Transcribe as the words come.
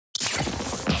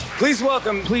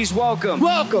Welcome.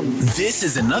 This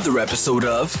is another episode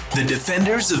of the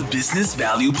Defenders of Business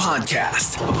Value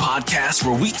podcast, a podcast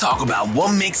where we talk about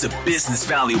what makes a business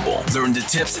valuable, learn the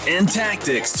tips and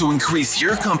tactics to increase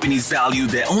your company's value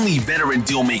that only veteran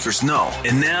deal makers know.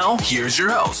 And now, here's your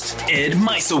host, Ed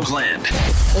Meisogland.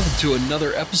 Welcome to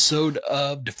another episode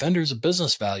of Defenders of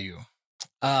Business Value.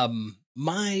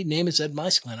 My name is Ed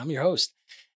Meisogland. I'm your host.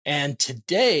 And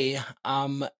today,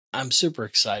 I'm super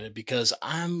excited because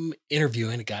I'm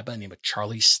interviewing a guy by the name of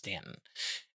Charlie Stanton.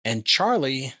 And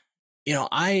Charlie,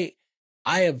 I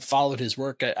have followed his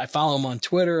work. I follow him on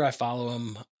Twitter. I follow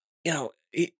him,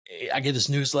 I get his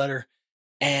newsletter,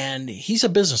 and he's a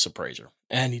business appraiser,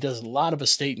 and he does a lot of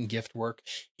estate and gift work.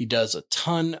 He does a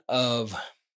ton of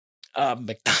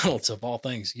McDonald's, of all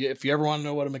things. If you ever want to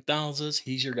know what a McDonald's is,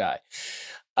 he's your guy.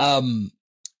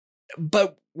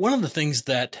 But one of the things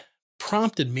that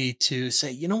prompted me to say,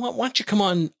 you know what, why don't you come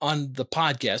on the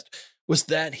podcast, was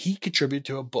that he contributed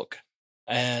to a book.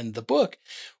 And the book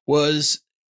was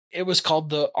called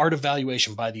The Art of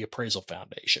Valuation by the Appraisal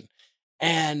Foundation.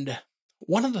 And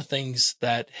one of the things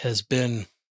that has been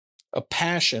a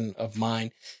passion of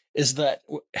mine is that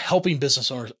helping business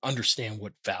owners understand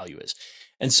what value is.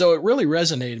 And so it really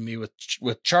resonated me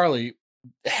with Charlie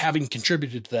having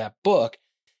contributed to that book.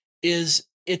 It's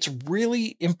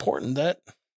really important that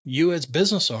you as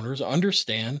business owners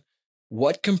understand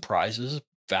what comprises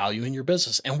value in your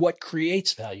business and what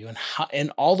creates value and how,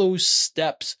 and all those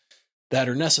steps that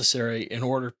are necessary in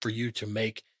order for you to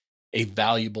make a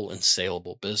valuable and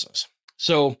saleable business.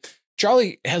 So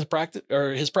Charlie has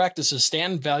his practice is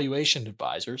Stanton Valuation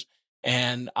Advisors,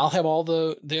 and I'll have all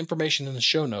the information in the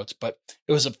show notes, but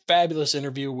it was a fabulous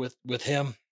interview with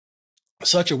him.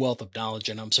 Such a wealth of knowledge,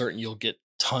 and I'm certain you'll get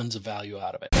tons of value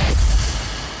out of it.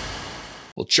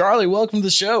 Well, Charlie, welcome to the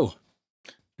show.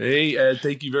 Hey, Ed,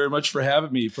 thank you very much for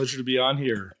having me. Pleasure to be on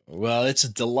here. Well, it's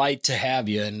a delight to have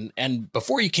you. And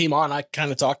before you came on, I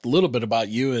kind of talked a little bit about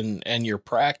you and your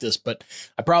practice, but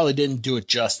I probably didn't do it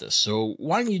justice. So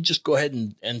why don't you just go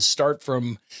ahead and start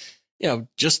from,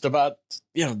 just about,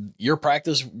 your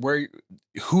practice,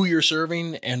 who you're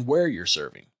serving and where you're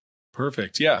serving.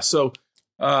 Perfect. Yeah. So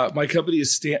my company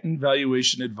is Stanton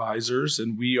Valuation Advisors,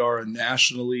 and we are a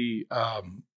nationally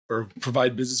or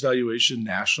provide business valuation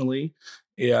nationally.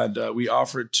 And we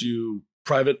offer it to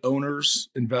private owners,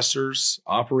 investors,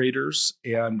 operators,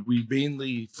 and we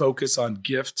mainly focus on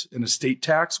gift and estate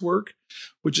tax work,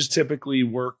 which is typically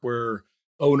work where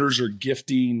owners are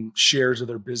gifting shares of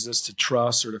their business to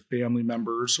trusts or to family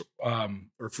members,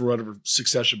 or for whatever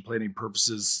succession planning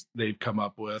purposes they've come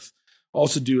up with.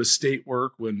 Also do estate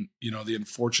work when, the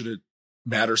unfortunate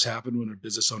matters happen when a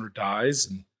business owner dies,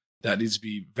 and that needs to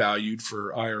be valued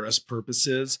for IRS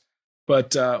purposes,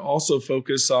 but also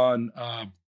focus on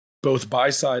both buy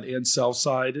side and sell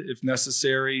side if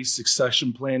necessary.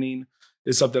 Succession planning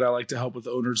is something I like to help with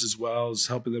owners as well, as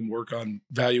helping them work on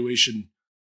valuation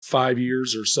 5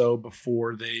 years or so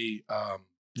before they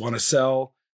want to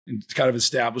sell, and kind of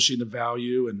establishing the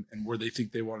value and where they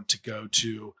think they want it to go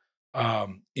to.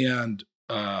 And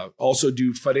also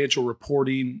do financial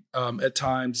reporting at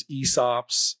times,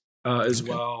 ESOPs as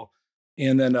well.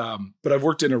 And then, but I've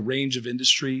worked in a range of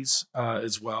industries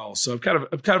as well. So I'm kind of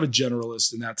a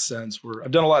generalist in that sense, where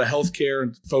I've done a lot of healthcare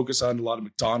and focus on a lot of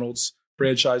McDonald's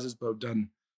franchises, but I've done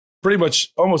pretty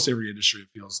much almost every industry, it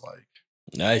feels like.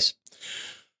 Nice.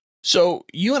 So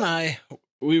you and I,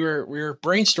 we were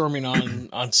brainstorming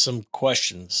on some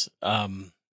questions,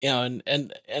 and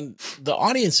the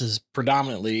audience is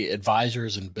predominantly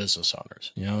advisors and business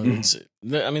owners.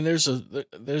 There's a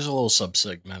little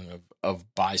subsegment of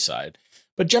buy side,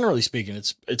 but generally speaking,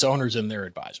 it's owners and their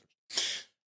advisors.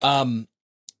 And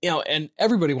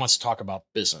everybody wants to talk about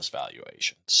business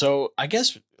valuation. So I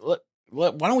guess why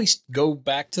don't we go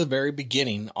back to the very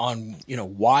beginning on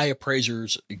why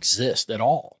appraisers exist at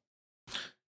all?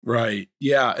 Right.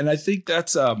 Yeah, and I think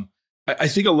that's I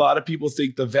think a lot of people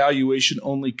think the valuation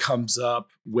only comes up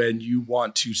when you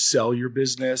want to sell your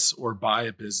business or buy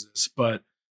a business. But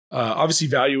obviously,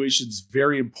 valuation is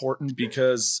very important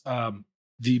because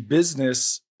the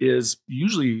business is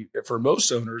usually, for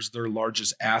most owners, their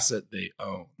largest asset they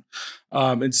own.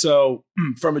 And so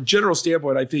from a general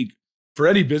standpoint, I think for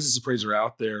any business appraiser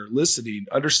out there listening,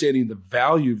 understanding the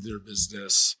value of their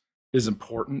business is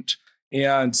important.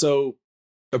 And so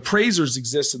appraisers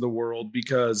exist in the world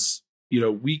because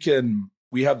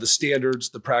we have the standards,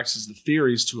 the practices, the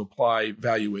theories to apply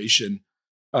valuation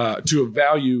to a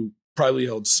value privately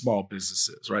held small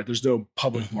businesses, right? There's no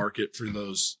public market for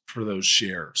those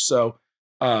shares. So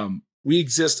we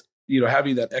exist,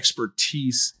 having that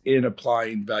expertise in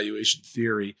applying valuation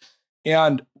theory.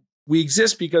 And we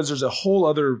exist because there's a whole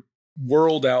other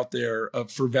world out there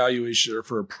for valuation or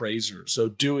for appraisers. So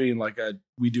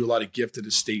we do a lot of gifted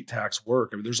estate tax work.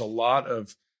 I mean, there's a lot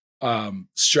of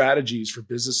strategies for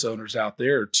business owners out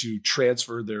there to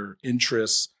transfer their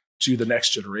interests to the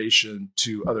next generation,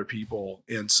 to other people.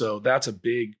 And so that's a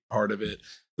big part of it.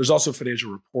 There's also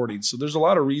financial reporting. So there's a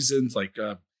lot of reasons, like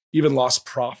even lost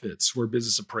profits, where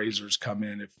business appraisers come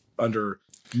in if under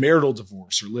marital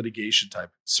divorce or litigation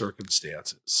type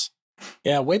circumstances.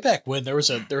 Yeah, way back when there was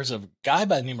a guy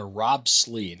by the name of Rob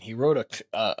Slee, and he wrote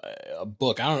a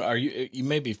book. I don't know, you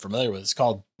may be familiar with it. It's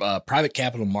called Private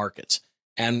Capital Markets.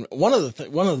 And one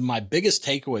of my biggest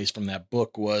takeaways from that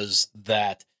book was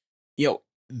that,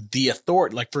 the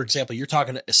authority, like, for example, you're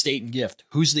talking estate and gift.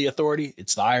 Who's the authority?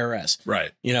 It's the IRS.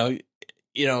 Right.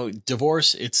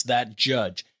 Divorce, it's that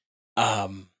judge.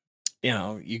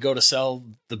 You go to sell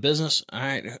the business. All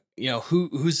right.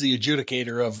 Who's the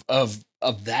adjudicator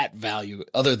of that value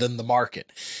other than the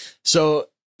market? So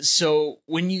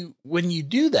when you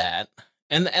do that,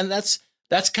 and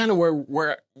that's kind of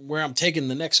where I'm taking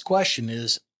the next question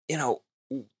is,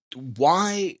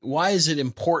 why is it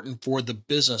important for the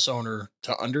business owner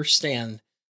to understand,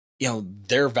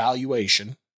 their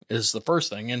valuation is the first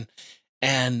thing.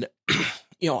 And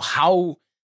how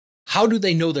do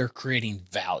they know they're creating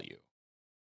value?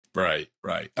 Right.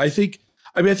 I think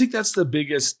that's the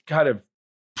biggest kind of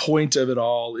point of it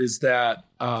all is that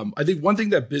I think one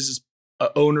thing that business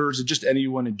owners and just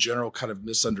anyone in general kind of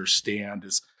misunderstand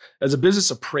is, as a business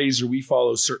appraiser, we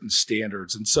follow certain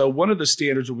standards. And so one of the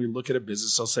standards when we look at a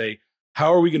business, I'll say,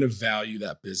 how are we going to value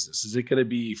that business? Is it going to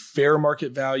be fair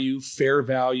market value, fair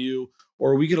value,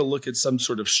 or are we going to look at some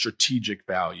sort of strategic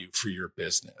value for your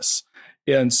business?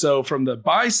 And so from the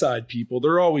buy side people,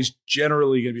 they're always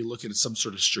generally going to be looking at some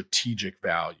sort of strategic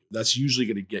value. That's usually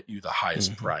going to get you the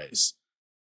highest price.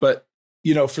 But,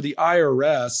 for the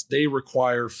IRS, they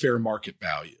require fair market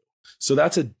value. So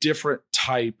that's a different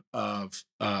type of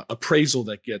appraisal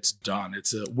that gets done.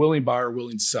 It's a willing buyer,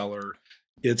 willing seller.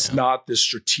 It's not this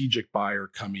strategic buyer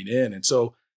coming in. And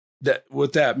so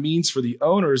what that means for the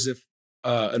owners, if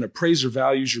an appraiser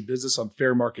values your business on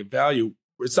fair market value,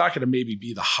 it's not going to maybe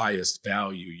be the highest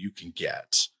value you can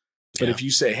get. But if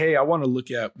you say, hey, I want to look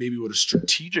at maybe what a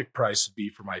strategic price would be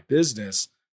for my business,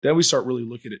 then we start really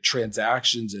looking at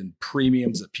transactions and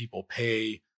premiums that people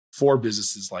pay for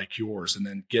businesses like yours, and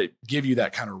then give you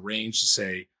that kind of range to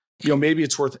say, maybe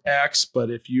it's worth X, but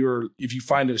if you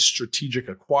find a strategic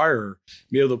acquirer,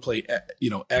 maybe they'll pay,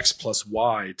 X plus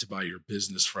Y to buy your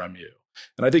business from you.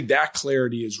 And I think that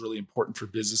clarity is really important for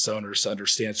business owners to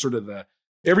understand. Sort of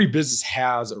every business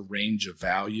has a range of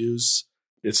values.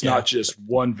 It's not just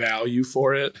one value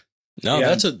for it. No,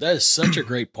 that is such a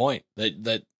great point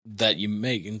that you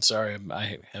make. And sorry,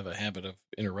 I have a habit of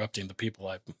interrupting the people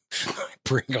I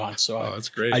bring on. So that's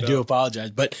great. I do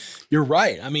apologize, but you're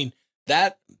right. I mean,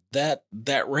 that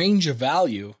range of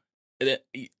value,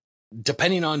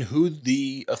 depending on who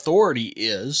the authority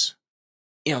is,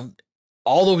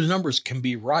 all those numbers can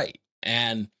be right.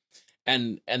 And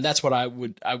that's what I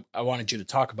wanted you to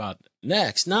talk about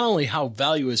next. Not only how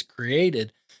value is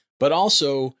created, but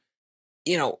also,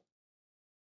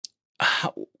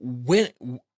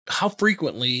 how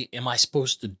frequently am I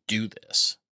supposed to do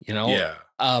this?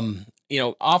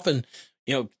 Often,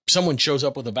 someone shows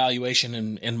up with a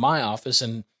valuation in my office,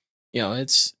 and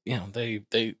it's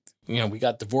we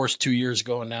got divorced 2 years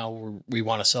ago, and now we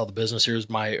want to sell the business. Here's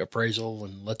my appraisal,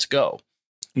 and let's go.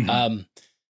 And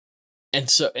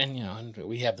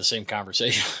we have the same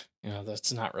conversation.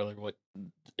 That's not really what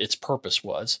its purpose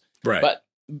was. Right.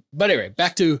 But anyway,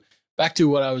 back to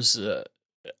what I was,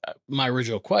 my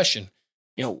original question,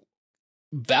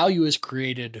 value is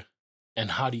created, and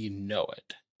how do you know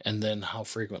it? And then how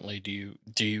frequently do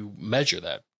you measure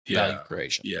that value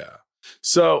creation? Yeah.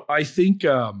 So I think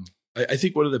one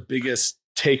of the biggest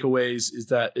takeaways is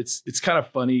that it's kind of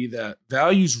funny that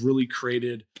value is really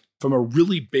created from a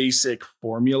really basic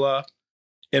formula,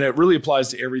 and it really applies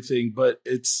to everything, but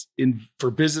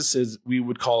for businesses, we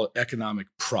would call it economic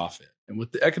profit. And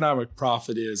what the economic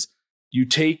profit is, you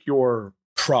take your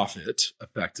profit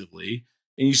effectively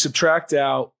and you subtract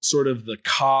out sort of the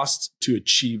cost to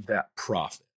achieve that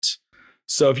profit.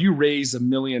 So if you raise $1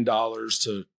 million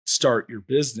to start your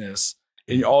business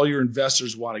and all your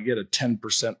investors want to get a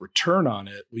 10% return on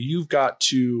it, well, you've got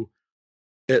to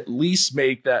at least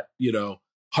make that,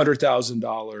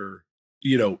 $100,000,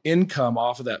 income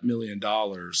off of that $1 million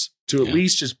to at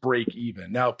least just break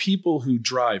even. Now, people who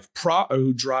drive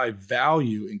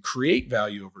value and create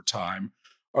value over time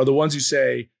are the ones who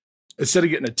say, instead of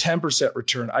getting a 10%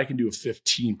 return, I can do a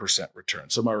 15% return.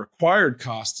 So my required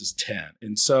cost is 10.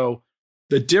 And so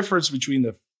the difference between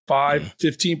the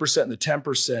 15% and the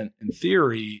 10% in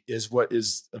theory is what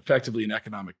is effectively an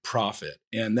economic profit.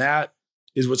 And that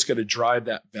is what's going to drive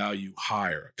that value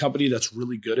higher. A company that's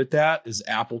really good at that is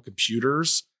Apple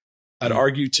Computers. I'd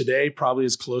argue today probably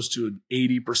is close to an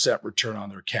 80% return on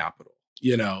their capital,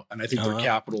 and I think their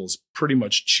capital is pretty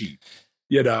much cheap,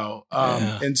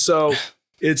 and so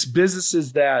it's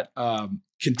businesses that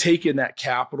can take in that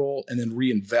capital and then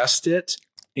reinvest it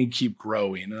and keep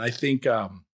growing. And I think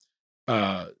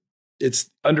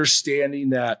it's understanding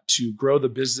that to grow the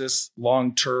business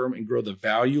long-term and grow the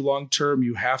value long-term,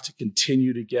 you have to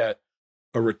continue to get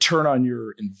a return on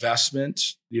your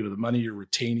investment, the money you're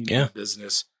retaining in the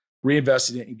business,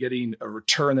 reinvesting it and getting a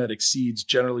return that exceeds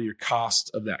generally your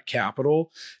cost of that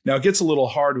capital. Now it gets a little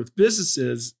hard with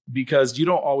businesses because you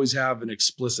don't always have an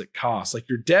explicit cost. Like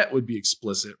your debt would be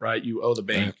explicit, right? You owe the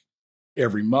bank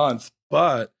every month,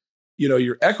 but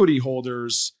your equity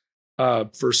holders,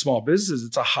 for small businesses,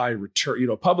 it's a high return.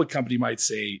 A public company might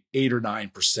say 8 or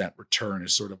 9% return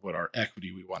is sort of what our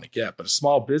equity we want to get. But a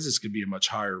small business could be a much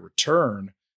higher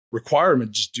return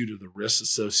requirement just due to the risks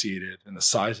associated and the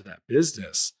size of that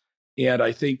business. And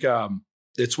I think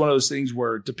it's one of those things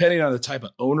where depending on the type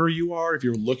of owner you are, if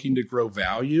you're looking to grow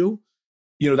value,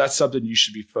 that's something you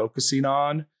should be focusing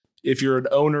on. If you're an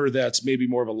owner that's maybe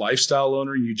more of a lifestyle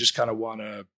owner, you just kind of want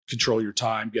to control your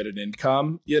time, get an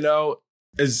income, we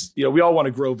all want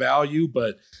to grow value,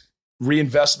 but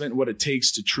reinvestment, what it takes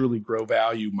to truly grow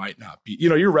value might not be,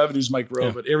 your revenues might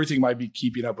grow, but everything might be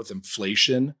keeping up with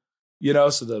inflation,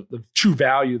 so the true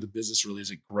value of the business really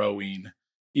isn't growing.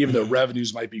 Even though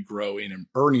revenues might be growing and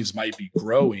earnings might be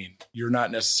growing, you're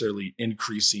not necessarily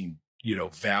increasing,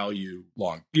 value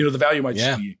the value might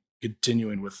just be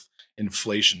continuing with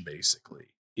inflation basically,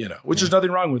 which there's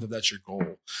nothing wrong with if that's your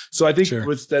goal. So I think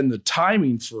with then the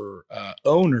timing for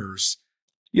owners,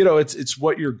 it's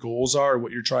what your goals are,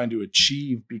 what you're trying to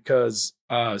achieve, because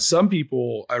some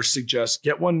people suggest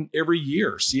get one every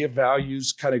year, see if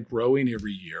value's kind of growing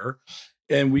every year.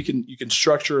 And you can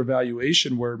structure a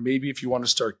valuation where maybe if you want to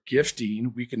start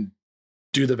gifting, we can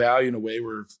do the value in a way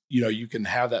where, you can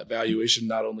have that valuation,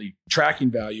 not only tracking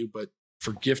value, but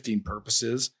for gifting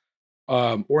purposes.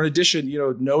 Or in addition,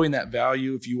 knowing that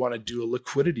value, if you want to do a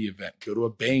liquidity event, go to a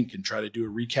bank and try to do a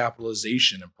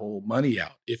recapitalization and pull money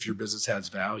out if your business has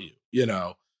value,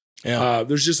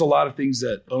 there's just a lot of things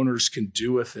that owners can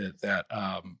do with it that,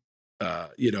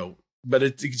 but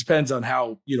it depends on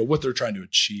how, what they're trying to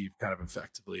achieve kind of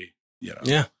effectively,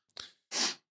 Yeah.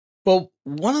 Well,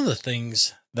 one of the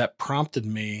things that prompted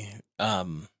me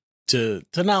to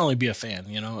not only be a fan,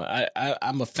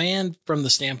 I'm a fan from the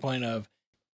standpoint of,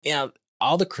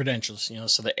 all the credentials,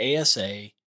 so the ASA,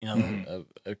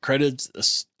 accredited,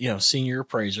 senior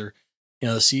appraiser, the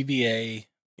CVA,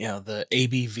 the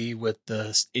ABV with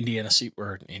the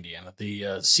the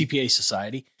CPA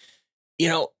Society,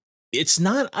 it's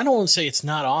not, I don't want to say it's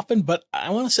not often, but I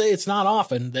want to say it's not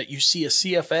often that you see a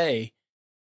CFA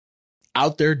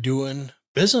out there doing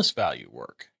business value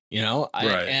work, I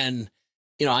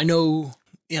know,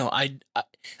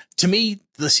 to me,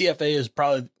 the CFA is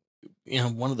probably,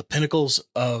 one of the pinnacles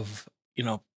of,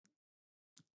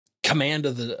 command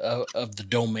of the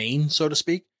domain, so to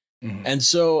speak. Mm-hmm. And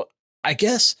so I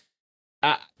guess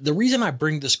the reason I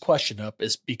bring this question up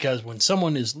is because when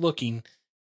someone is looking,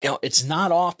 it's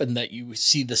not often that you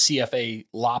see the CFA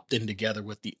lopped in together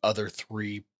with the other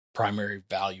three primary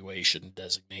valuation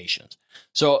designations.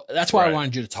 So that's why I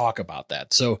wanted you to talk about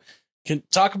that. So can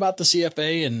talk about the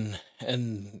CFA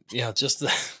and just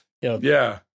the,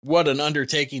 what an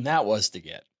undertaking that was to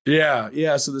get.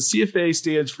 Yeah. So the CFA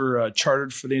stands for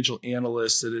Chartered Financial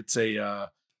Analyst, and it's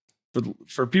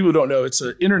for people who don't know, it's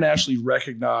an internationally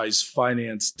recognized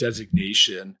finance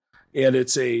designation, and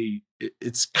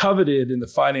it's coveted in the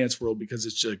finance world because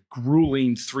it's a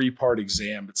grueling 3-part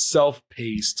exam. It's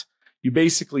self-paced. You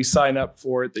basically sign up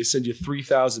for it. They send you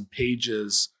 3,000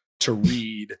 pages to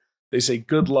read. They say,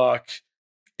 good luck,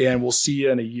 and we'll see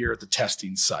you in a year at the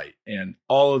testing site. And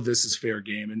all of this is fair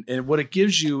game. And what it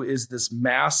gives you is this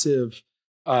massive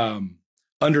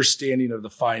understanding of the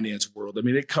finance world. I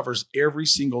mean, it covers every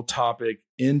single topic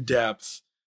in depth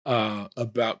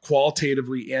about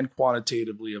qualitatively and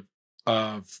quantitatively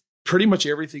of pretty much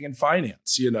everything in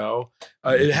finance.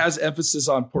 It has emphasis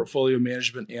on portfolio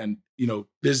management and,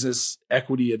 business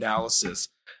equity analysis.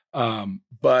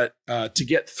 But to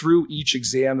get through each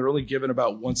exam, they're only given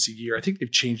about once a year. I think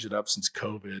they've changed it up since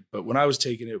COVID, but when I was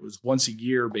taking it, it was once a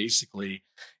year basically.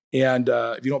 And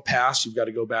if you don't pass, you've got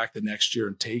to go back the next year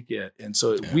and take it. And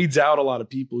so it weeds out a lot of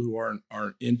people who aren't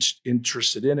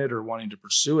interested in it or wanting to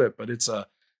pursue it. But it's a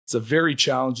very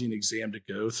challenging exam to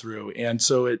go through. And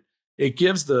so it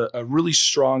gives a really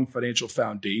strong financial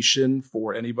foundation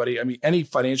for anybody. I mean, any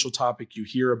financial topic you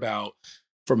hear about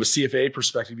from a CFA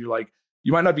perspective, you're like,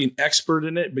 you might not be an expert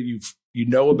in it, but you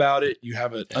know about it. You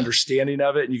have an understanding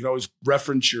of it, and you can always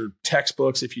reference your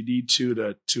textbooks if you need to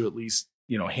at least,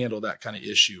 handle that kind of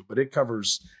issue. But it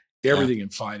covers everything in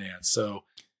finance. So,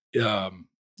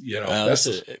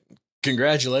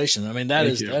 congratulations. I mean, that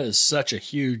is such a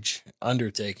huge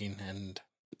undertaking.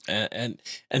 And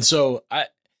so like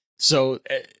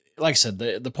I said,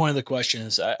 the point of the question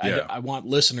is I want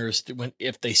listeners to,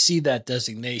 if they see that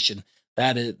designation,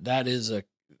 that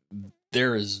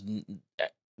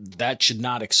should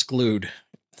not exclude.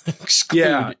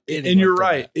 Yeah. And you're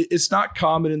right. It's not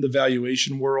common in the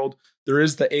valuation world. There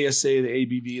is the ASA, the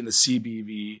ABV, and the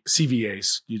CVA,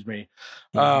 excuse me.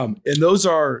 And those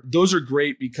are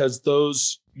great because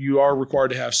those you are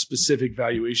required to have specific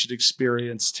valuation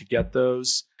experience to get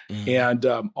those. And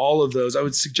all of those, I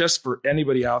would suggest for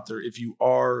anybody out there, if you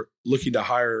are looking to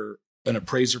hire an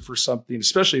appraiser for something,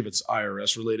 especially if it's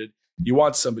IRS related, you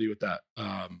want somebody with that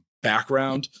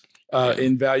background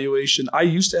in valuation. I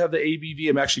used to have the ABV.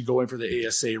 I'm actually going for the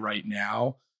ASA right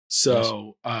now.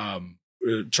 So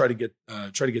try to get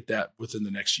that within the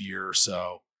next year or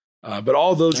so. But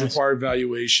all of those require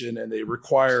valuation, and they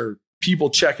require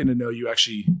people checking to know you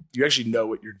actually know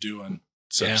what you're doing,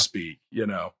 so to speak.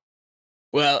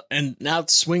 Well, and now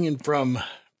swinging from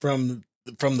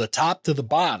the top to the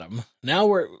bottom, now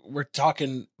we're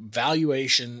talking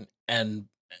valuation, and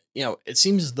it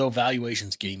seems as though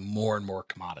valuation's getting more and more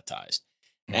commoditized.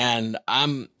 And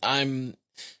I'm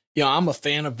a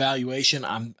fan of valuation.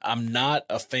 I'm not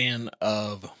a fan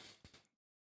of,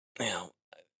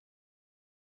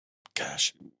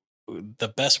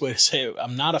 the best way to say it,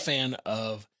 I'm not a fan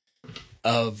of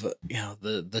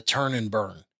the turn and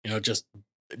burn, just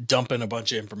dump in a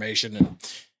bunch of information and,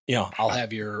 I'll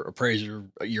have your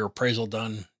appraisal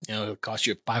done. It'll cost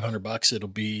you $500. It'll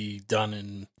be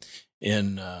done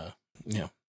in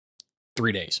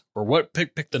 3 days or what,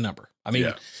 pick the number. I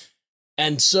mean,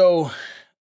 and so,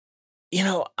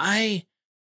 I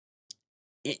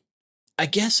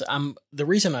guess the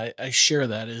reason I share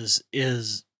that is,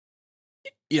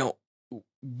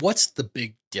 what's the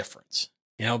big difference?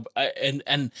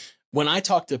 And when I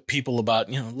talk to people about,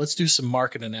 let's do some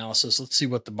market analysis, let's see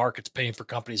what the market's paying for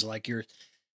companies like yours.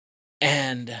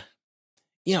 And,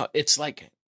 it's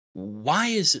like, why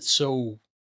is it so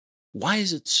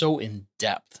in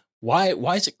depth?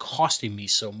 Why is it costing me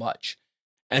so much?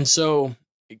 And so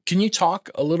can you talk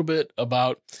a little bit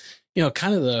about,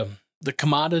 kind of the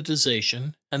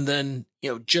commoditization, and then,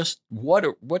 just what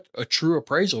a true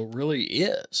appraisal really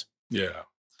is? Yeah.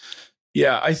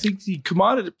 I think the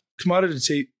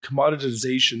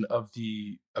commoditization of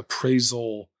the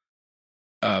appraisal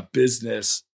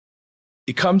business,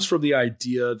 it comes from the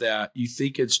idea that you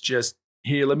think it's just,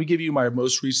 here, let me give you my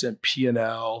most recent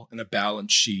P&L and a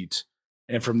balance sheet.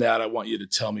 And from that, I want you to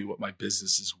tell me what my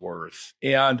business is worth.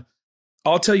 And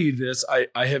I'll tell you this,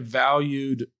 I have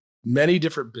valued many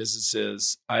different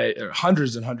businesses,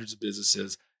 hundreds and hundreds of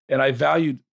businesses. And I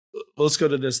valued, let's go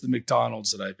to the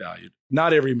McDonald's that I valued.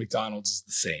 Not every McDonald's is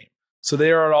the same. So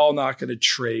they are all not going to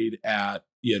trade at,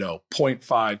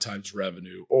 0.5 times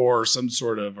revenue or some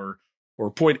sort of, or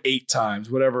 0.8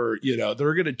 times, whatever,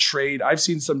 they're going to trade. I've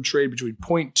seen some trade between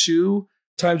 0.2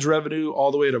 times revenue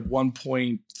all the way to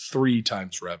 1.3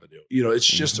 times revenue. It's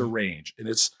just a range. And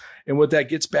what that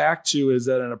gets back to is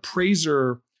that an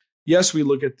appraiser, yes, we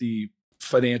look at the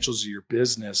financials of your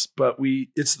business, but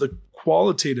it's the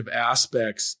qualitative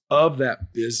aspects of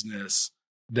that business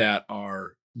that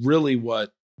are really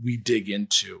what we dig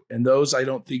into. And those, I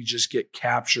don't think, just get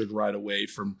captured right away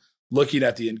from looking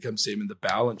at the income statement, the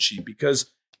balance sheet,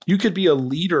 because you could be a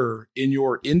leader in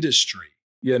your industry,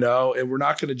 and we're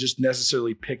not going to just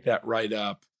necessarily pick that right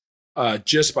up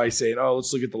just by saying, oh,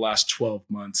 let's look at the last 12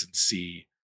 months and see,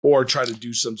 or try to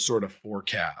do some sort of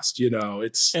forecast.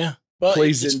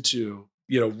 Plays into,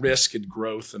 risk and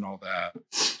growth and all that.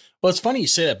 Well, it's funny you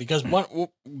say that because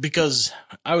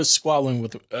I was squabbling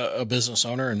with a business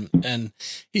owner, and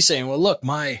he's saying, well, look,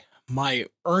 my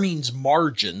earnings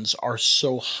margins are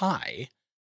so high,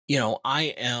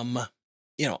 I'm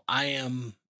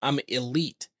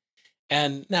elite.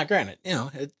 And now granted,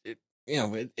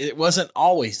 it wasn't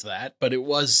always that, but it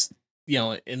was,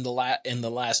 in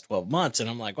the last 12 months. And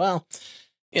I'm like, well,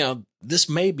 this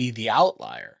may be the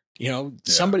outlier,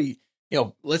 somebody,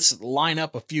 let's line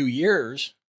up a few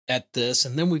years at this,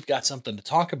 and then we've got something to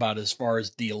talk about as far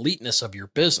as the eliteness of your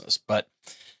business. But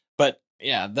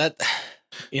yeah, that,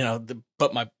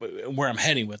 where I'm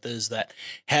heading with is that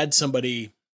had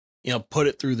somebody, put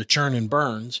it through the churn and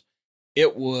burns,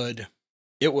 it would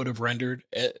have rendered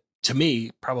to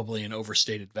me probably an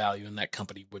overstated value, and that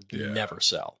company would never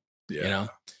sell. Yeah.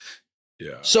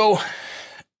 So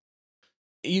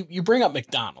you bring up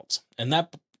McDonald's, and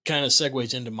that kind of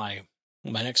segues into my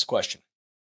next question.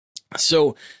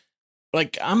 So,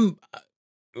 like, I don't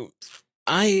know.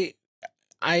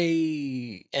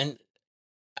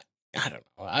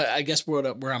 I guess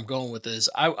where I'm going with this,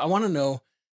 I want to know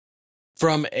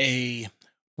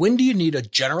when do you need a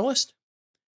generalist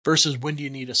versus when do you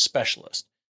need a specialist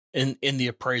in the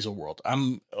appraisal world?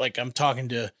 I'm talking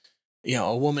to,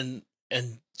 a woman,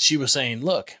 and she was saying,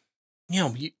 look,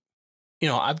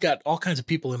 I've got all kinds of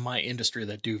people in my industry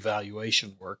that do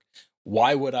valuation work.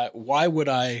 Why would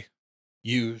I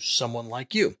use someone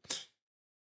like you?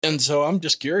 And so I'm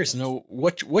just curious to know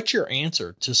what's your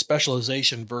answer to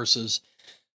specialization versus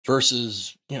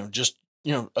just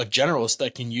a generalist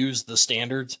that can use the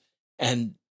standards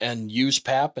and use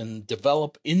PAP and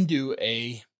develop into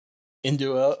a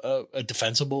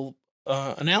defensible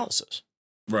analysis.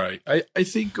 Right. I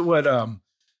think what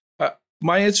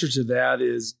my answer to that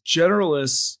is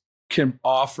generalists can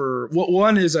offer,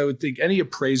 one is I would think any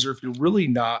appraiser, if you're really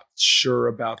not sure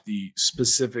about the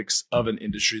specifics of an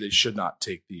industry, they should not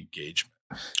take the engagement.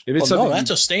 If it's that's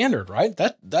a standard, right?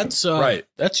 That's right.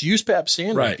 That's USPAP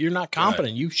standard. Right. If you're not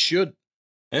competent, you should.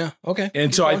 Yeah. Okay.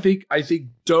 And so I think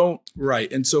don't.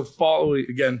 Right. And so following,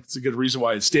 again, it's a good reason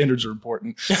why standards are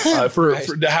important for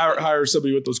to hire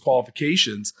somebody with those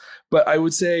qualifications. But I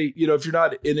would say, if you're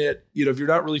not in it, if you're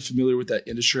not really familiar with that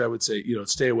industry, I would say,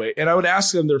 stay away. And I would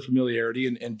ask them their familiarity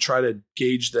and try to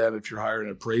gauge them if you're hiring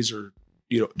an appraiser,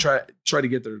 try to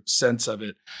get their sense of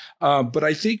it. But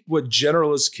I think what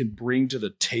generalists can bring to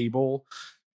the table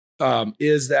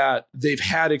is that they've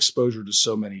had exposure to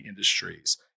so many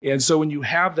industries. And so when you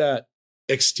have that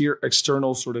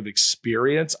external sort of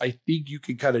experience, I think you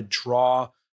can kind of draw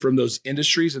from those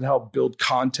industries and help build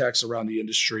context around the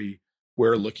industry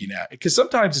we're looking at. Because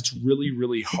sometimes it's really,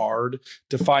 really hard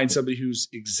to find somebody who's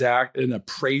an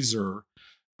appraiser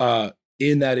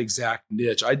in that exact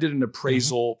niche. I did an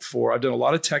appraisal I've done a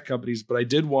lot of tech companies, but I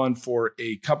did one for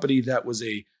a company that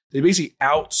they basically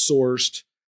outsourced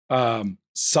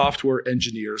software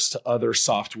engineers to other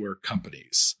software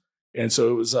companies. And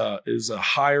so it was a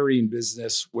hiring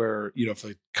business where, if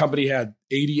a company had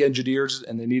 80 engineers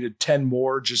and they needed 10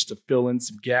 more just to fill in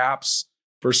some gaps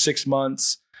for 6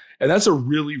 months. And that's a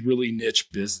really, really niche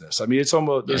business. I mean, it's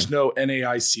almost, there's no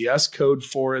NAICS code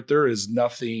for it. There is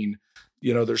nothing,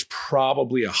 there's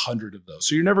probably 100 of those.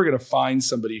 So you're never going to find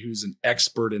somebody who's an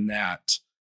expert in that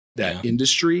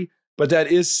industry. But that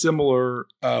is similar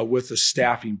with the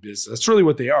staffing business. That's really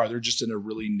what they are. They're just in a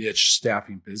really niche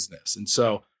staffing business. And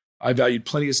so I valued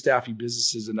plenty of staffing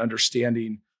businesses and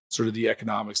understanding sort of the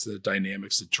economics, the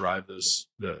dynamics that drive those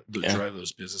drive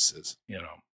those businesses.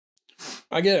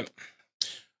 I get it.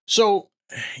 So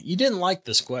you didn't like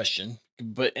this question,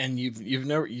 and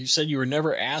you said you were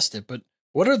never asked it. But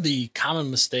what are the common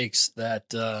mistakes that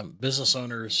business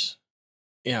owners,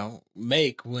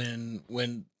 make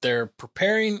when they're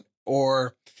preparing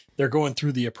or they're going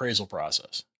through the appraisal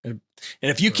process? And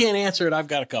if you can't answer it, I've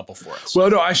got a couple for us.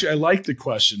 Well, no, actually, I like the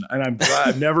question, and I'm glad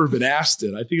I've never been asked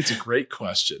it. I think it's a great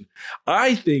question.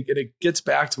 I think, and it gets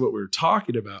back to what we were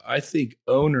talking about, I think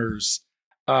owners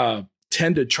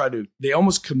tend to they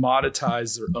almost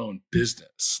commoditize their own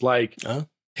business. Like,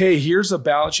 hey, here's a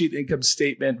balance sheet, income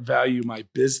statement, value my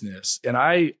business. And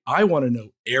I want to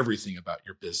know everything about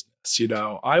your business.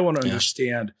 I want to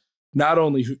understand not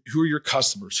only who are your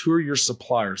customers, who are your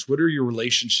suppliers, what are your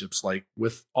relationships like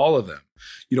with all of them?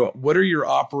 What are your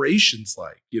operations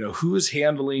like? Who is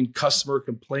handling customer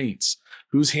complaints?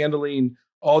 Who's handling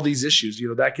all these issues?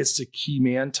 That gets to key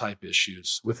man type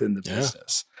issues within the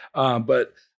business.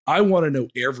 But I want to know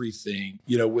everything,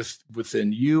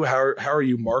 within you. How are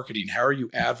you marketing? How are you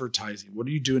advertising? What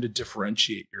are you doing to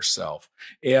differentiate yourself?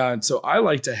 And so I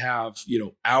like to have,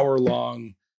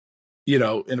 hour-long, in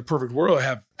a perfect world, I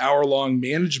have hour-long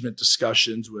management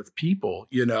discussions with people,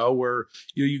 where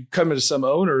you come into some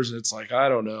owners and it's like, I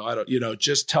don't know,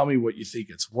 just tell me what you think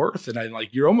it's worth. And I'm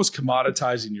like, you're almost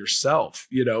commoditizing yourself,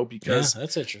 because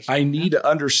that's interesting. I need to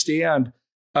understand,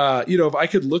 if I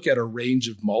could look at a range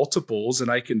of multiples and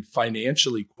I can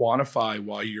financially quantify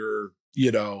why you're,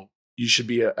 you should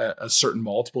be a certain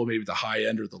multiple, maybe the high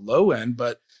end or the low end,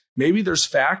 but maybe there's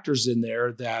factors in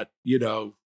there that,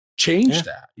 change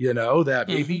that, that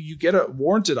maybe you get a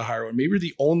warranted a higher one. Maybe you're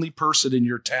the only person in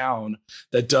your town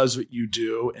that does what you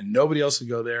do and nobody else can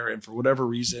go there. And for whatever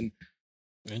reason,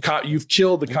 you've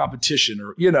killed the competition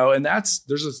and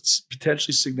there's a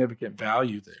potentially significant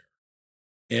value there.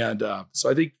 And so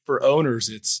I think for owners,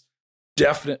 it's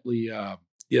definitely,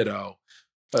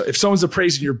 if someone's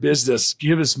appraising your business,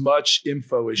 give as much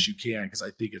info as you can, because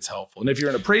I think it's helpful. And if you're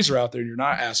an appraiser out there and you're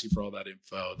not asking for all that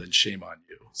info, then shame on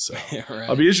you. So right.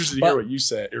 I'll be interested to hear what you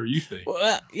say or you think.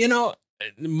 Well,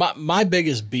 my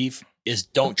biggest beef is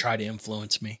don't try to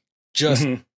influence me. Just,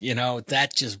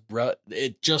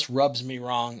 that just rubs me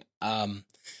wrong. The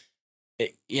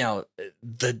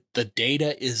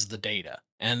data is the data.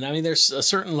 And I mean, there's a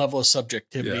certain level of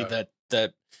subjectivity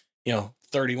that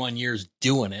 31 years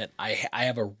doing it, I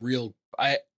have a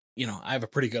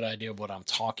pretty good idea of what I'm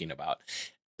talking about.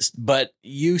 But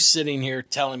you sitting here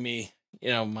telling me,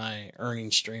 my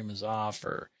earning stream is off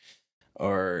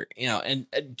or and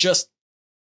just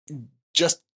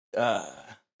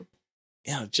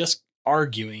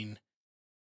arguing,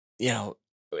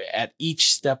 at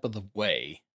each step of the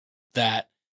way that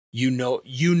you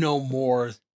know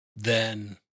more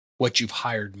than what you've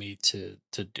hired me to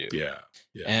do. Yeah.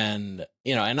 And,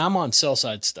 and I'm on sell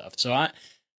side stuff. So I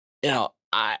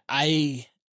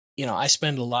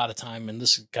spend a lot of time, and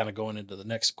this is kind of going into the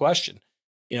next question.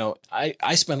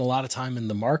 I spend a lot of time in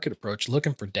the market approach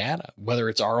looking for data, whether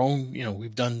it's our own,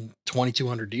 we've done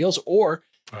 2,200 deals, or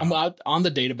I'm out on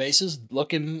the databases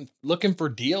looking for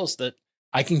deals that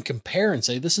I can compare and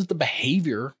say, this is the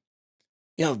behavior,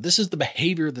 this is the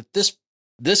behavior that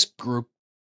this group,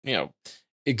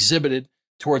 exhibited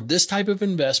toward this type of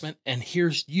investment. And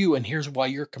here's why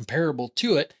you're comparable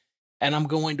to it. And I'm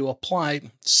going to apply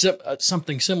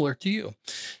something similar to you.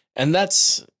 And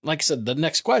that's, like I said, the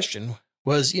next question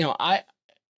was,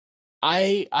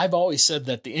 I've always said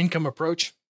that the income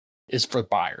approach is for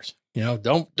buyers.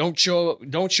 Don't show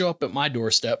up at my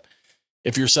doorstep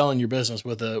if you're selling your business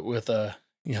with a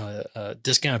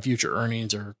discounted future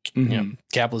earnings or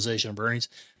capitalization of earnings.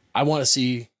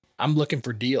 I'm looking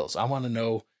for deals. I want to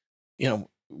know,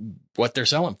 what they're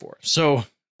selling for. So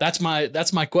that's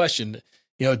my question.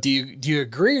 Do you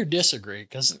agree or disagree?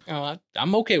 Because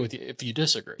I'm okay with you if you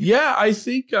disagree. Yeah, I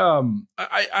think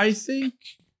I think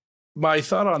my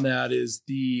thought on that is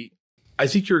I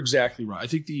think you're exactly right. I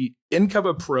think the income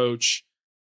approach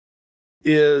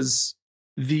is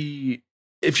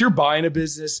if you're buying a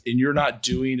business and you're not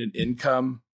doing an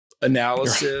income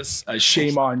analysis,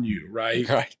 shame on you, right?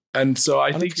 Right. And so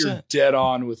I think 100%. You're dead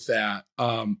on with that.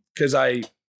 Because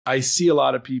I see a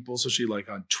lot of people, especially like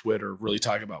on Twitter, really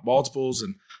talking about multiples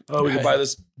and, we can buy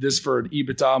this for an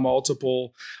EBITDA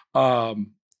multiple. And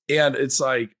it's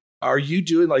like, are you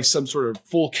doing like some sort of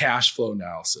full cash flow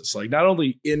analysis? Like not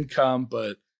only income,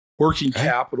 but working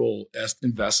capital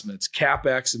investments,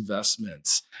 CapEx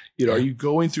investments, are you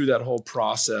going through that whole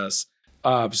process?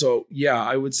 So yeah,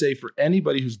 I would say for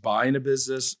anybody who's buying a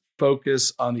business,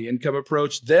 focus on the income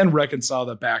approach, then reconcile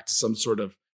that back to some sort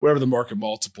of whatever the market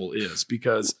multiple is,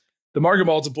 because the market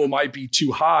multiple might be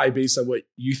too high based on what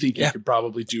you think you could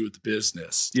probably do with the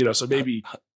business, so maybe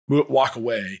walk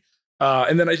away.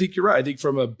 And then I think you're right. I think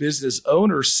from a business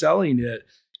owner selling it,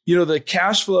 the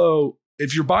cash flow,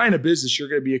 if you're buying a business, you're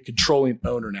going to be a controlling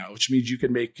owner now, which means you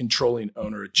can make controlling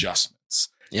owner adjustments.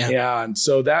 Yeah. And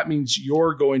so that means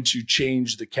you're going to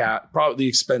change probably the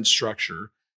expense structure.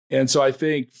 And so I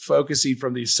think focusing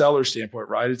from the seller standpoint,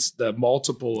 right, it's the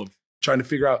multiple of trying to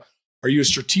figure out, are you a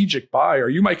strategic buyer? Are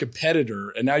you my competitor?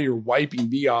 And now you're wiping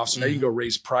me off. So now you can go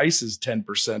raise prices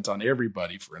 10% on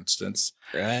everybody, for instance,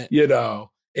 right?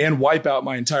 And wipe out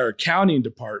my entire accounting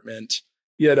department.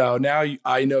 Now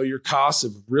I know your costs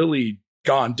have really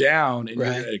gone down and you're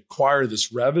going to acquire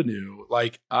this revenue.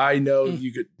 Like I know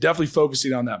you could definitely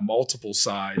focusing on that multiple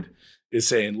side is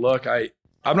saying, look,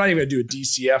 I'm not even going to do a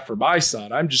DCF for my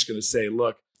son. I'm just going to say,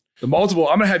 look, the multiple,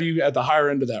 I'm going to have you at the higher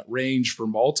end of that range for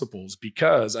multiples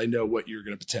because I know what you're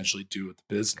going to potentially do with the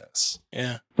business.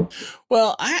 Yeah.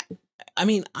 Well, I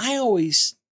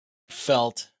always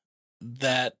felt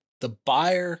that the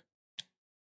buyer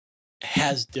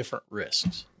has different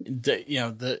risks.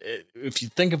 If you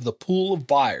think of the pool of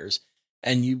buyers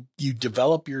and you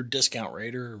develop your discount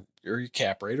rate or your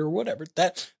cap rate or whatever,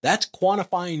 that's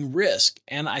quantifying risk.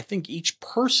 And I think each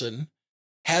person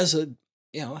has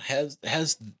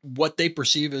has what they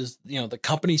perceive as, the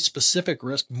company specific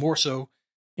risk more so,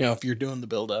 if you're doing the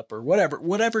build up or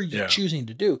whatever you're choosing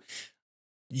to do.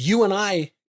 You and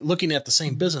I, looking at the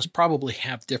same business, probably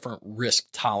have different risk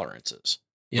tolerances,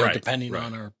 depending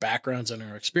on our backgrounds and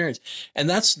our experience. And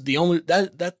that's the only,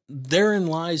 that therein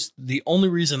lies the only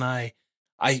reason I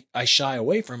I shy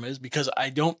away from it is because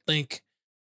I don't think,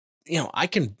 I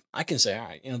can say, all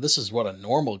right, this is what a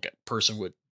normal person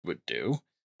would do,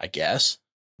 I guess.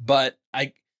 But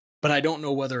I don't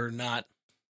know whether or not,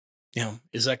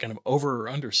 is that kind of over or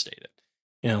understated?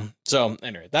 So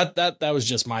anyway, that was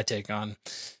just my take on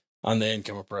the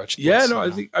income approach. Yeah, no,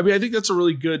 I think that's a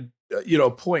really good,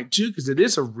 point too, because it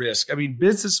is a risk. I mean,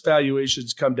 business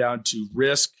valuations come down to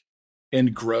risk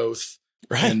and growth.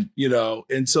 Right. And,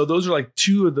 and so those are like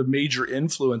two of the major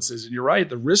influences. And you're right.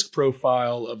 The risk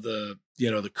profile of the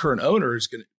current owner is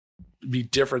going to be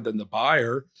different than the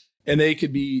buyer. And they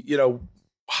could be,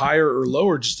 higher or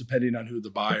lower just depending on who the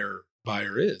buyer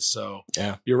is. So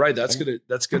yeah, you're right. That's going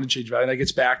to change value. And that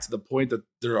gets back to the point that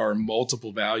there are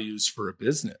multiple values for a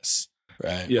business.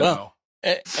 Right.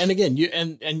 And again,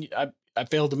 I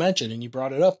failed to mention, and you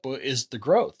brought it up, is the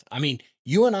growth. I mean,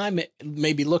 you and I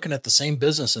may be looking at the same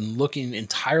business and looking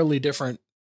entirely different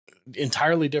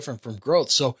from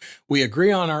growth. So we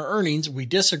agree on our earnings, we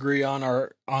disagree on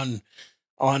our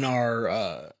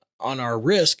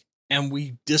risk, and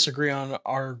we disagree on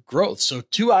our growth. So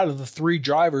 2 out of the 3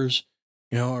 drivers,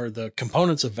 or the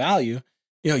components of value,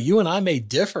 you and I may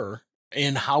differ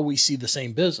in how we see the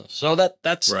same business. So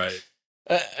that's right.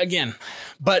 Again,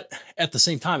 but at the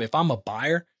same time, if I'm a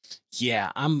buyer,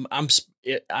 yeah,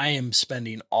 I am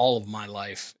spending all of my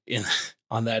life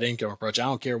on that income approach. I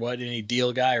don't care what any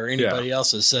deal guy or anybody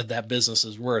else has said that business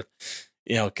is worth,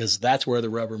 because that's where the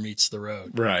rubber meets the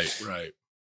road. Right.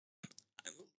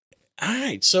 All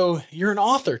right. So you're an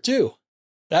author too.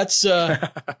 That's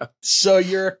so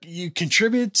you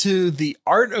contribute to the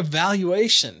art of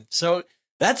valuation. So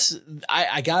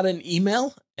I got an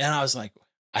email and I was like,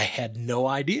 I had no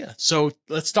idea. So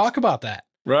let's talk about that.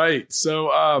 Right.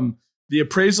 So the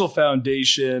Appraisal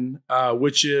Foundation,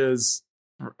 which is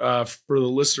for the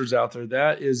listeners out there,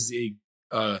 that is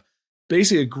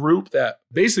basically a group that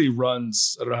basically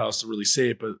runs, I don't know how else to really say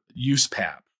it, but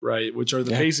USPAP, right? Which are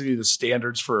basically the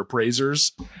standards for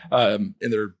appraisers. And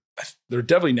they're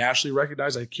definitely nationally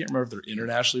recognized. I can't remember if they're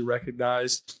internationally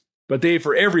recognized, but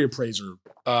for every appraiser,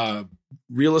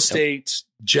 real estate,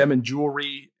 gem and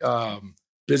jewelry,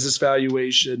 business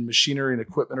valuation, machinery and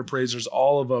equipment appraisers,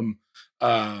 all of them,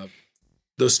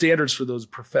 those standards for those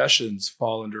professions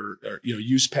fall under,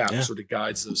 USPAP sort of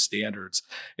guides those standards.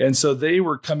 And so they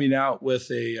were coming out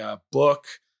with a book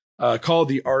called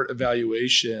The Art of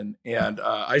Valuation. And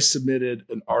I submitted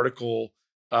an article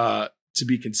to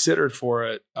be considered for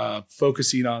it,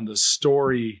 focusing on the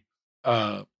story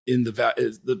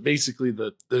basically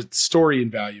the story in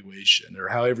valuation, or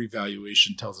how every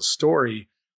valuation tells a story.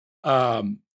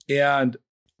 And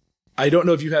I don't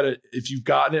know if you've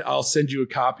gotten it, I'll send you a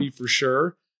copy for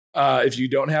sure. If you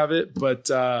don't have it, but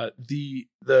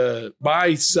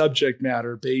my subject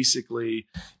matter basically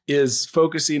is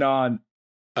focusing on,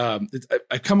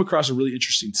 I come across a really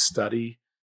interesting study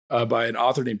by an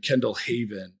author named Kendall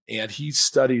Haven, and he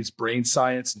studies brain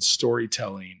science and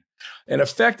storytelling, and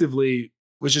effectively,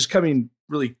 which is coming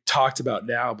really talked about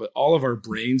now, but all of our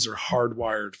brains are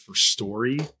hardwired for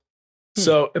story.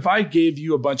 So if I gave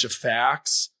you a bunch of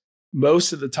facts,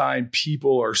 most of the time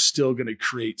people are still going to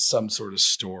create some sort of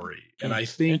story. And I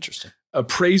think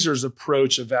appraisers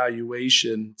approach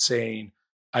evaluation saying,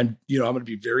 I'm going to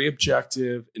be very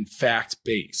objective and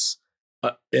fact-based.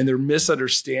 And they're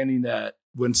misunderstanding that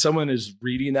when someone is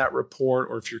reading that report,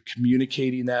 or if you're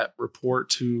communicating that report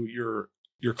to your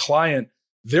client,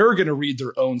 they're going to read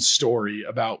their own story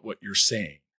about what you're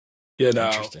saying,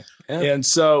 And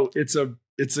so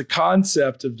it's a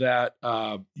concept of that,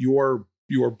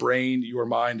 your brain, your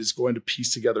mind is going to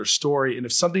piece together a story. And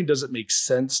if something doesn't make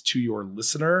sense to your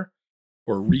listener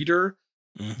or reader,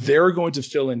 they're going to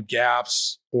fill in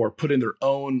gaps or put in their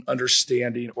own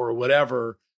understanding or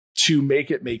whatever to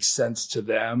make it make sense to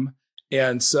them.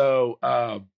 And so,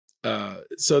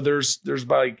 there's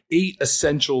like 8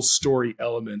 essential story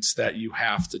elements that you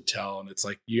have to tell. And it's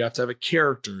like, you have to have a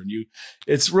character, and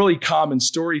it's really common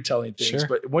storytelling things. Sure.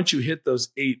 But once you hit those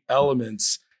 8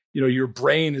 elements, your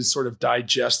brain has sort of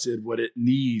digested what it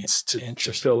needs to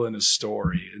fill in a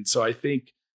story. And so I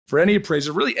think for any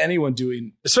appraiser, really anyone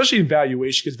doing, especially in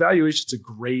valuation, because valuation is a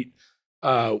great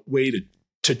way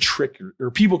to trick, or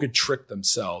people could trick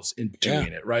themselves in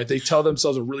doing it, right? They tell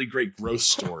themselves a really great growth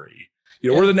story.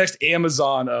 We're the next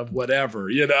Amazon of whatever,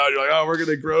 you're like, oh, we're going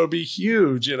to grow, be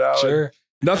huge, Sure.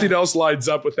 Nothing else lines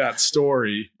up with that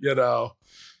story,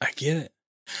 I get it.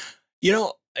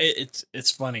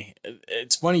 It's funny.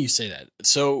 It's funny you say that.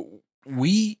 So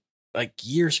we, like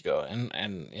years ago, and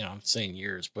I'm saying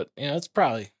years, but it's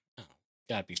probably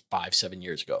gotta be 5-7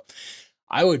 years ago,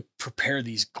 I would prepare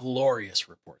these glorious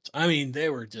reports. I mean, they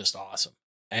were just awesome.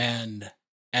 and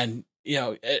you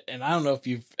know, and I don't know if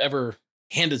you've ever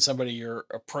handed somebody your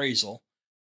appraisal.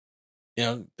 You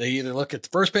know, they either look at the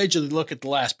first page or they look at the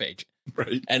last page,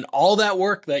 Right. and all that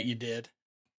work that you did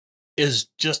is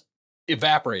just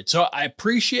evaporate. So I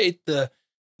appreciate the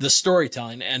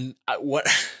storytelling, and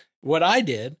what I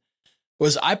did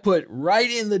was I put right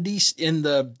in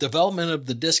the development of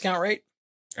the discount rate.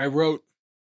 I wrote,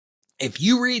 if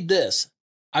you read this,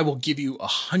 I will give you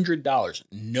 $100,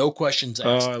 no questions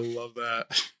asked. Oh, I love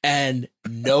that. And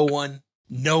no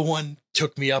one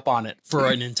took me up on it for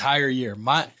an entire year.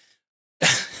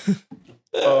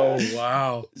 Oh,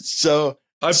 wow. So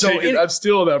I'm stealing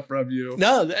that from you.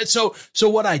 No, so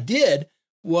what I did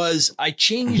was I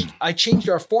changed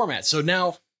our format. So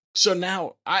now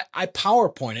I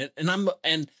PowerPoint it,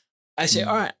 and I say,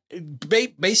 all right,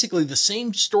 basically the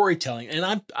same storytelling.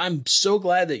 And I'm so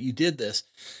glad that you did this,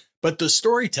 but the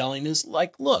storytelling is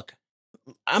like, look,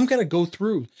 I'm going to go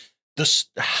through this,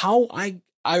 how I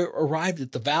arrived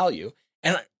at the value.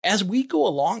 And as we go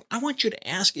along, I want you to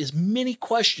ask as many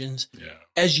questions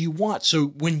as you want. So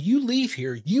when you leave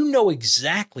here, you know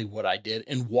exactly what I did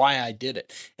and why I did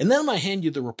it. And then I'm going to hand you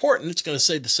the report, and it's going to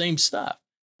say the same stuff.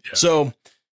 Yeah.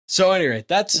 So anyway,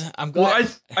 I'm glad.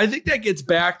 Well, I think that gets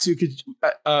back to, because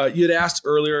you had asked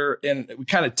earlier, and we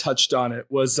kind of touched on it,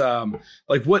 was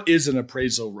like, what is an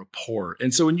appraisal report?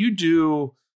 And so when you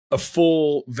do a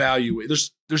full value,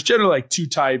 there's generally like two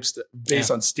types that, based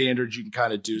on standards, you can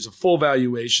kind of do. There's a full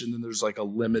valuation, then there's like a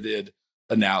limited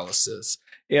analysis.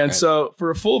 And so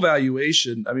for a full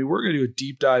valuation, I mean, we're going to do a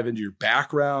deep dive into your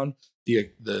background,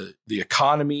 the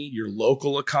economy, your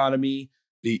local economy,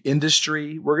 the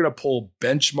industry. We're going to pull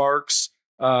benchmarks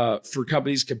for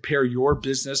companies, compare your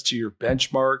business to your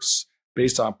benchmarks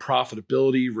based on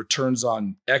profitability, returns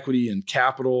on equity and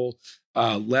capital,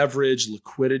 leverage,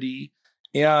 liquidity,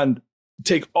 and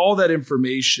take all that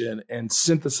information and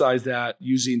synthesize that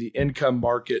using the income,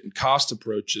 market, and cost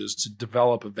approaches to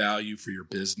develop a value for your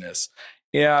business.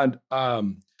 And I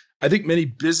think many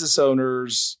business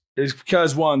owners, is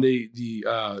because one,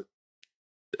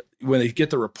 when they get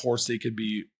the reports, they could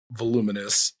be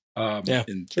voluminous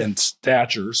in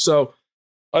stature. So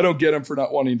I don't get them for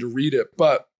not wanting to read it,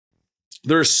 but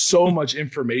there's so much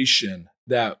information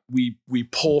that we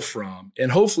pull from,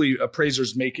 and hopefully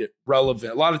appraisers make it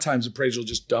relevant. A lot of times appraisers will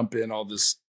just dump in all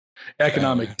this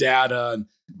economic data and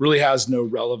really has no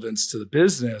relevance to the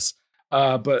business.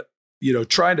 But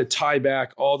trying to tie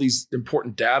back all these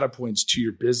important data points to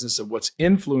your business and what's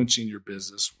influencing your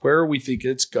business, where we think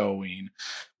it's going,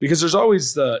 because there's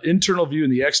always the internal view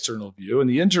and the external view. And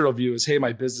the internal view is, hey,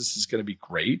 my business is going to be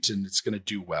great and it's going to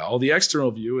do well. The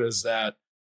external view is that,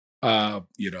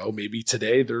 maybe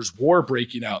today there's war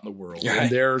breaking out in the world, and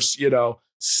there's,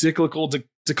 cyclical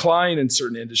decline in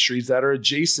certain industries that are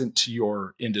adjacent to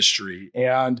your industry.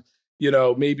 And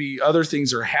maybe other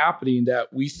things are happening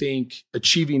that we think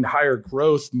achieving higher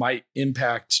growth might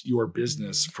impact your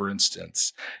business, for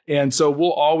instance. And so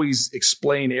we'll always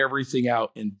explain everything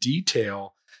out in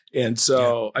detail. And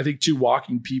so I think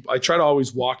I try to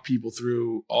always walk people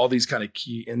through all these kind of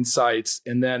key insights.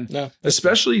 And then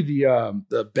especially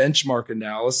the benchmark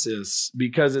analysis,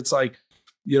 because it's like,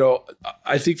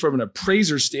 I think from an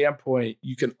appraiser standpoint,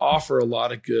 you can offer a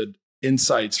lot of good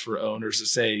insights for owners to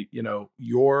say,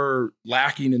 you're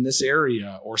lacking in this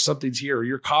area, or something's here, or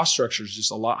your cost structure is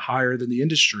just a lot higher than the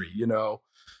industry,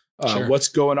 what's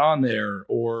going on there,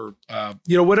 or,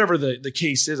 whatever the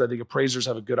case is. I think appraisers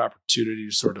have a good opportunity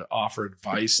to sort of offer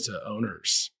advice to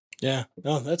owners. Yeah,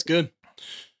 no, that's good.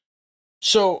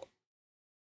 So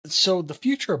the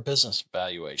future of business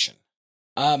valuation,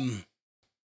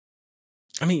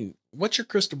 what's your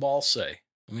crystal ball say?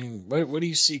 What do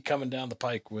you see coming down the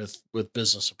pike with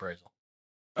business appraisal?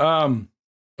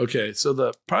 Okay.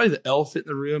 So probably the elephant in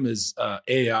the room is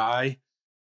AI.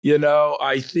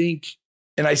 I think,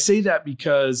 and I say that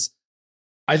because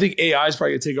I think AI is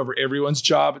probably going to take over everyone's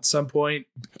job at some point,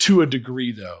 to a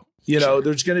degree, though.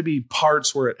 There's going to be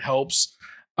parts where it helps.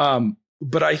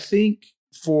 But I think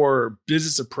for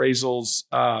business appraisals,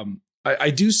 I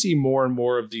do see more and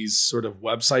more of these sort of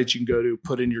websites you can go to,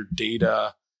 put in your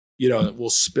data, it will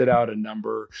spit out a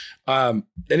number.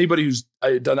 Anybody who's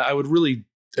done that, I would really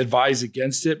advise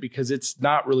against it, because it's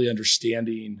not really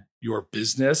understanding your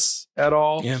business at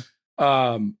all. Yeah.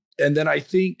 And then I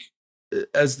think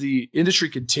as the industry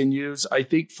continues, I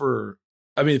think for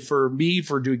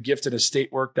doing gift and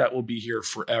estate work, that will be here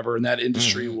forever. And that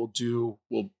industry will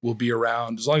be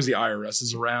around as long as the IRS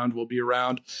is around, will be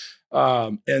around.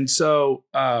 And so,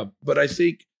 but I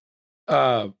think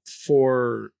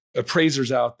for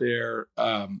appraisers out there,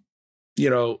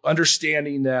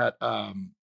 understanding that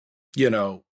you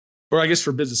know, or I guess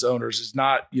for business owners is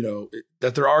not,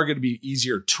 that there are going to be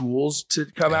easier tools to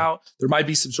come out. There might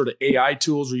be some sort of AI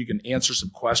tools where you can answer some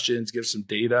questions, give some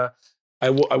data. I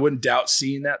wouldn't doubt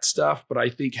seeing that stuff, but I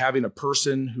think having a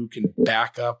person who can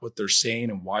back up what they're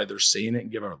saying and why they're saying it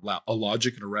and give a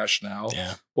logic and a rationale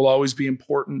will always be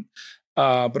important.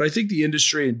 But I think the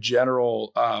industry in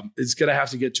general is going to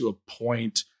have to get to a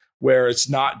point where it's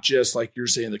not just like you're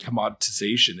saying, the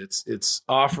commoditization. It's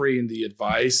offering the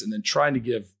advice and then trying to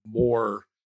give more,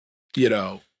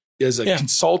 as a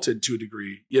consultant to a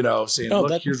degree, saying,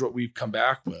 look, here's what we've come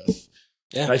back with.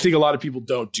 Yeah. And I think a lot of people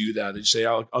don't do that. They say,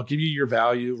 I'll give you your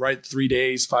value, right? 3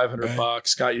 days,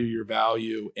 $500, got you your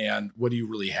value. And what do you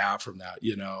really have from that?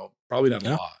 Probably not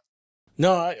a lot.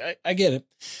 No, I get it.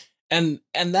 And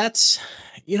that's,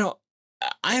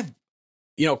 I have,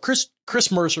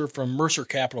 Chris Mercer from Mercer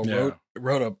Capital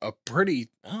wrote a pretty,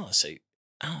 I don't want to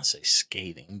say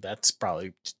scathing. That's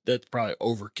probably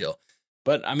overkill.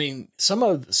 But I mean, some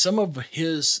of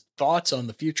his thoughts on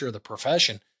the future of the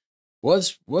profession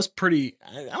was pretty,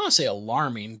 I don't want to say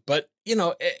alarming, but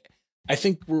I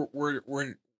think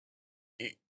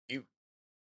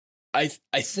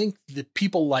I think that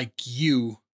people like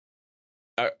you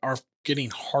are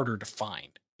getting harder to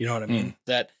find. You know what I mean?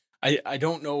 That I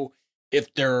don't know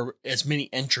if there are as many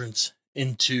entrants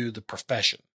into the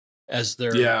profession as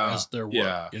there were,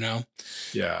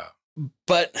 Yeah.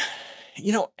 But,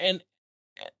 and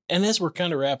as we're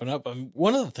kind of wrapping up,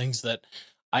 one of the things that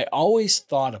I always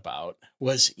thought about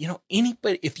was,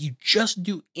 anybody, if you just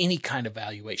do any kind of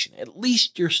valuation, at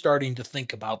least you're starting to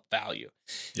think about value.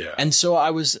 Yeah. And so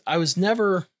I was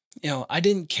never, I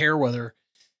didn't care whether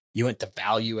you went to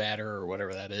Value Adder or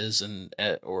whatever that is,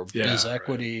 or Biz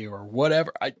Equity or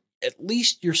whatever. At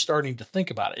least you're starting to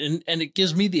think about it. And it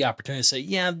gives me the opportunity to say,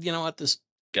 yeah, you know what, this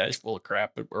guy's full of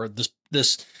crap, or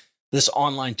this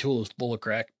online tool is full of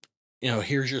crap.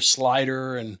 Here's your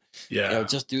slider and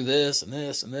just do this and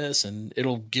this and this, and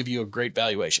it'll give you a great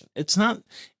valuation. It's not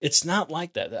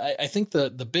like that. I think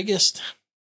the biggest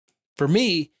for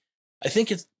me, I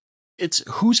think it's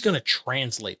who's going to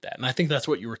translate that. And I think that's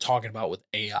what you were talking about with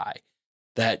AI,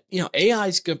 that, AI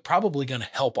is probably going to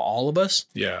help all of us.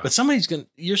 Yeah. But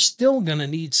you're still going to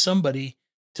need somebody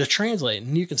to translate.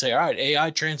 And you can say, all right,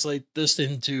 AI, translate this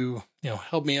into,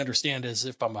 help me understand as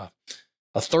if I'm a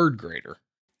third grader.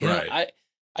 Right.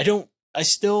 You're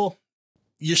still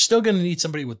going to need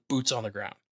somebody with boots on the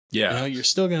ground. Yeah. You're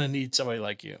still going to need somebody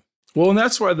like you. Well, and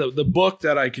that's why the book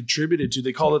that I contributed to,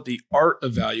 they call it The Art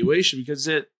of Valuation, because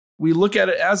we look at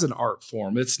it as an art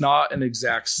form. It's not an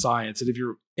exact science. And if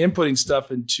you're inputting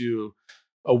stuff into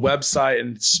a website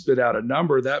and spit out a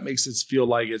number, that makes it feel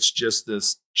like it's just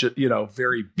this,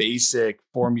 very basic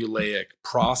formulaic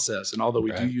process. And although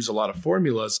we do use a lot of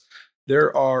formulas,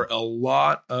 there are a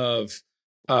lot of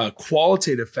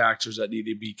qualitative factors that need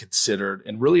to be considered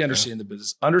and really understanding the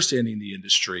business, understanding the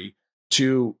industry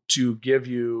to give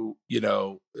you,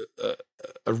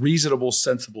 a reasonable,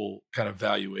 sensible kind of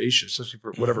valuation, especially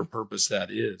for whatever purpose that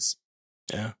is.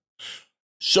 Yeah.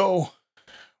 So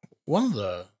one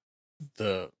of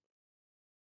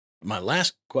my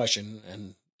last question,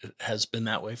 and it has been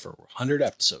that way for 100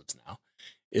 episodes now,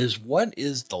 is what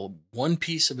is the one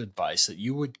piece of advice that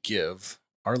you would give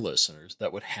our listeners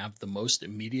that would have the most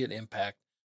immediate impact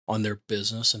on their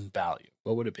business and value?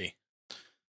 What would it be?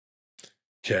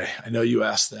 Okay. I know you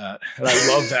asked that, and I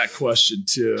love that question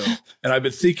too. And I've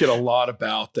been thinking a lot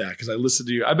about that because I listened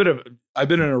to you. I've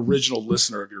been an original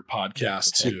listener of your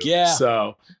podcast too. Heck yeah.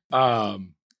 So, I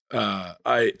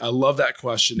love that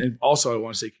question. And also I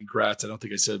want to say congrats. I don't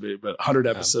think I said it, but 100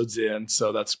 episodes in.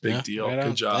 So that's a big deal. Right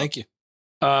Good job. Thank you.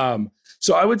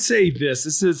 So I would say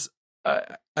this is,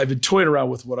 I've been toying around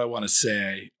with what I want to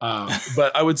say.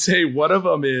 But I would say one of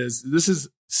them is, this is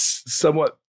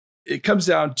somewhat, it comes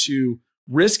down to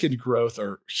risk and growth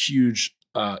are huge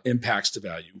impacts to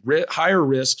value. Higher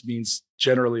risk means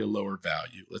generally a lower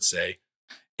value, let's say.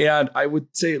 And I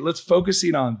would say, let's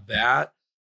focusing on that.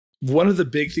 One of the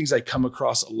big things I come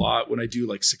across a lot when I do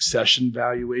like succession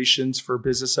valuations for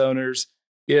business owners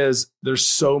is there's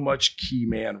so much key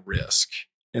man risk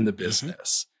in the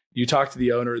business. You talk to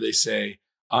the owner, they say,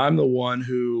 I'm the one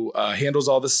who handles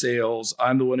all the sales.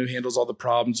 I'm the one who handles all the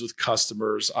problems with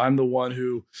customers. I'm the one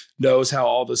who knows how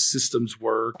all the systems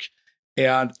work.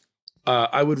 And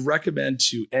I would recommend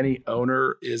to any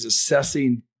owner is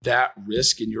assessing that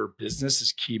risk in your business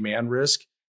as key man risk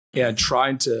and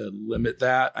trying to limit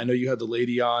that. I know you had the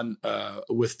lady on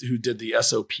who did the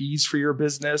SOPs for your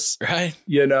business, right?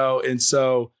 And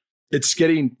so it's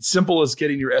getting simple as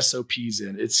getting your SOPs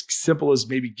in. It's simple as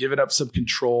maybe giving up some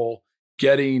control,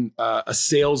 getting a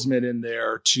salesman in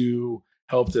there to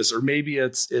help this, or maybe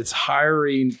it's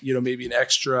hiring, maybe an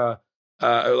extra,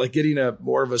 like getting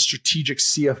more of a strategic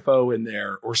CFO in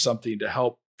there or something to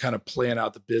help kind of plan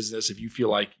out the business if you feel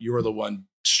like you're the one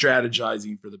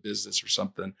strategizing for the business or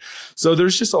something. So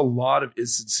there's just a lot of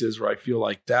instances where I feel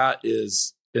like that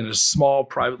is, in a small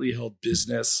privately held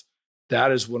business,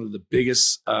 that is one of the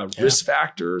biggest risk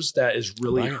factors that is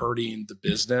really hurting the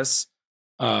business.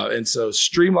 And so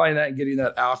streamlining that and getting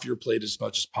that off your plate as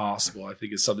much as possible, I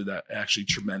think, is something that actually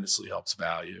tremendously helps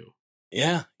value.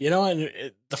 Yeah.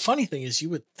 And the funny thing is, you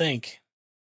would think,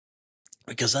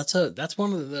 because that's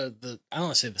one of the I don't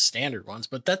want to say the standard ones,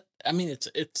 but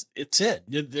it's it.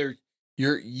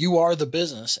 You are the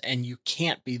business, and you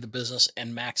can't be the business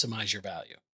and maximize your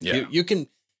value. Yeah. You can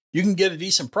get a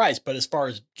decent price, but as far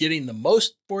as getting the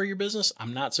most for your business,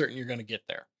 I'm not certain you're going to get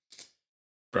there.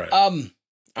 Right. All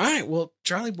right. Well,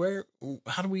 Charlie,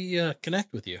 how do we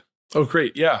connect with you? Oh,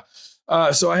 great. Yeah.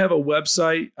 So I have a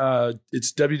website.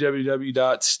 It's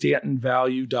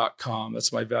www.stantonvalue.com.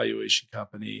 That's my valuation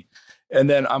company. And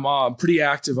then I'm pretty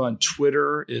active on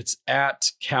Twitter. It's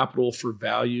at Capital for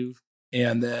Value.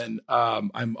 And then I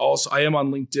am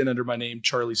on LinkedIn under my name,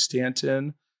 Charlie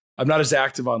Stanton. I'm not as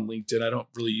active on LinkedIn. I don't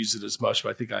really use it as much, but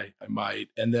I think I might.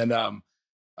 And then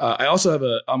I also have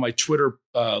on my Twitter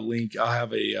link, I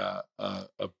have a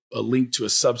link to a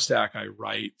Substack I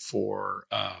write for.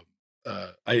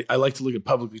 I like to look at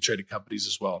publicly traded companies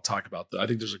as well and talk about that. I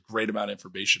think there's a great amount of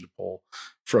information to pull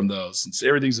from those. Since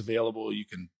everything's available,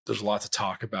 there's a lot to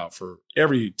talk about for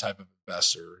every type of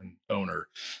investor and owner.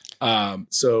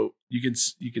 So you can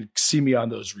see me on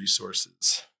those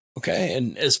resources. Okay.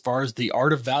 And as far as the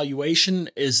art of valuation,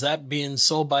 is that being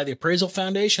sold by the Appraisal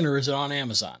Foundation, or is it on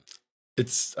Amazon?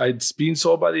 It's being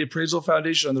sold by the Appraisal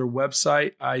Foundation on their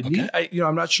website.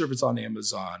 I'm not sure if it's on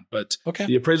Amazon, but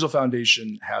the Appraisal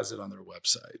Foundation has it on their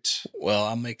website. Well,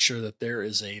 I'll make sure that there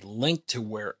is a link to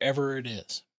wherever it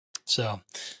is. So,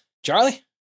 Charlie,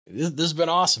 this has been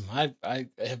awesome. I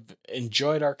have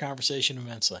enjoyed our conversation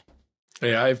immensely.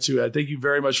 Hey, I have too. Thank you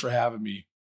very much for having me.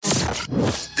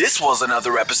 This was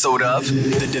another episode of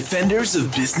the Defenders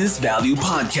of Business Value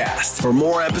podcast. For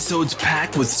more episodes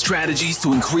packed with strategies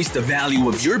to increase the value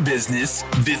of your business,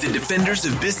 visit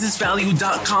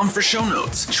defendersofbusinessvalue.com for show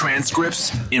notes,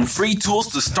 transcripts, and free tools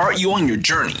to start you on your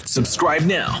journey. Subscribe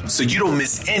now so you don't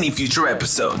miss any future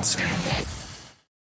episodes.